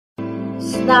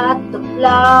It's not the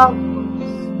flowers,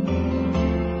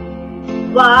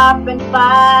 warp and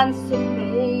fancy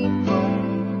paper.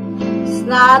 It's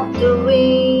not the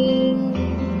ring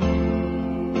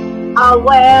I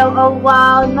wear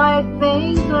around my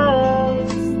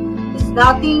fingers. There's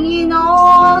nothing in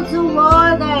all the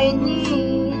world I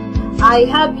need. I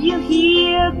have you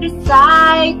here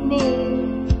beside me,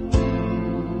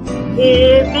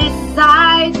 here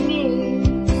beside me,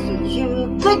 so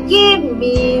you could give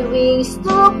me wings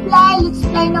to fly. Let's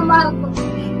fly naman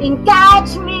and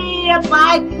catch me if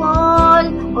I fall,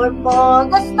 or fall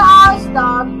the stars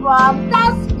down from the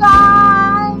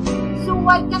sky, so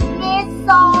I can miss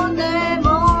on them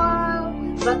all.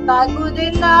 But I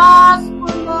couldn't ask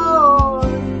for more.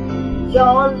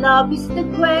 Your love is the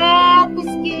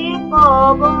greatest gift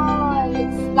of all.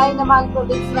 Let's fly naman po,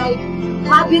 let's fly.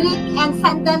 Maverick and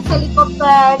Sundance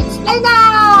helicopter. Let's fly na!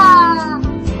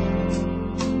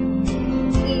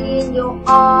 In your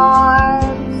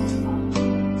arms,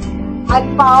 I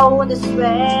found the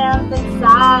strength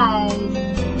inside,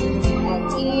 and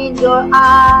in your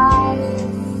eyes,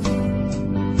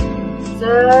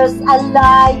 there's a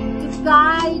light to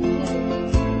guide me.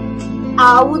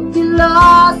 I would be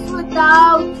lost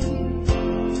without you.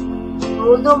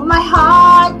 All of my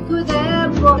heart could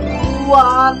ever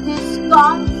want is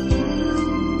come true.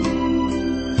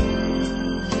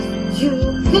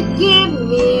 You could give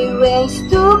me wings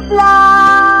to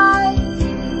fly,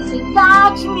 and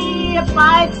catch me if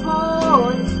I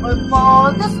fall, or fall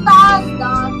the stars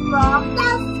down from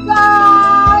the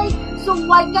sky, so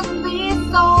I can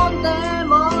miss on them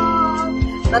all.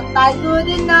 But I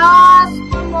couldn't ask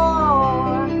for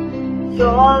more.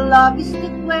 Your love is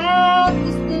the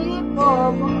greatest gift of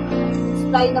all. Let's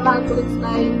fly naman po, let's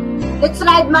fly. Let's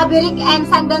ride Maverick and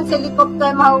Sundance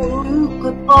helicopter. How you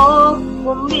could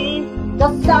offer me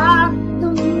the sun, the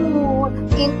moon,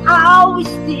 and I will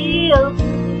still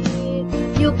believe.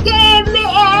 You gave me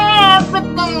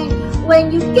everything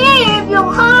when you gave your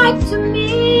heart to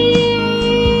me.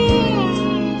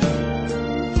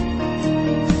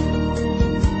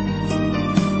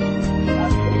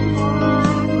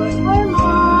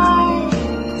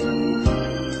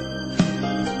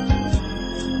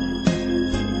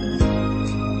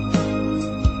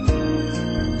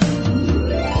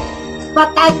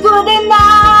 But I couldn't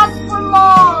ask for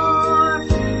more.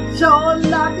 Your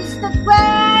love is the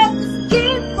greatest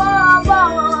gift of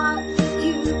all.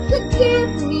 You could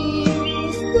give me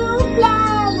wings to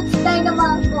fly. Let's fly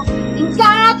naman po and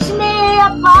catch me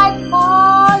if I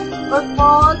fall, or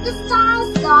fall the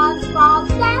stars down from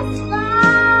the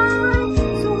sky,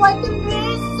 so I can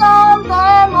miss on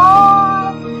them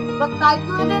all. But I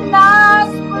couldn't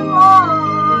ask for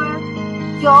more.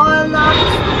 Your love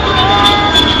is the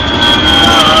greatest.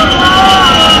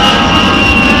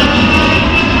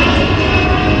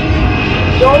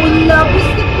 Your love is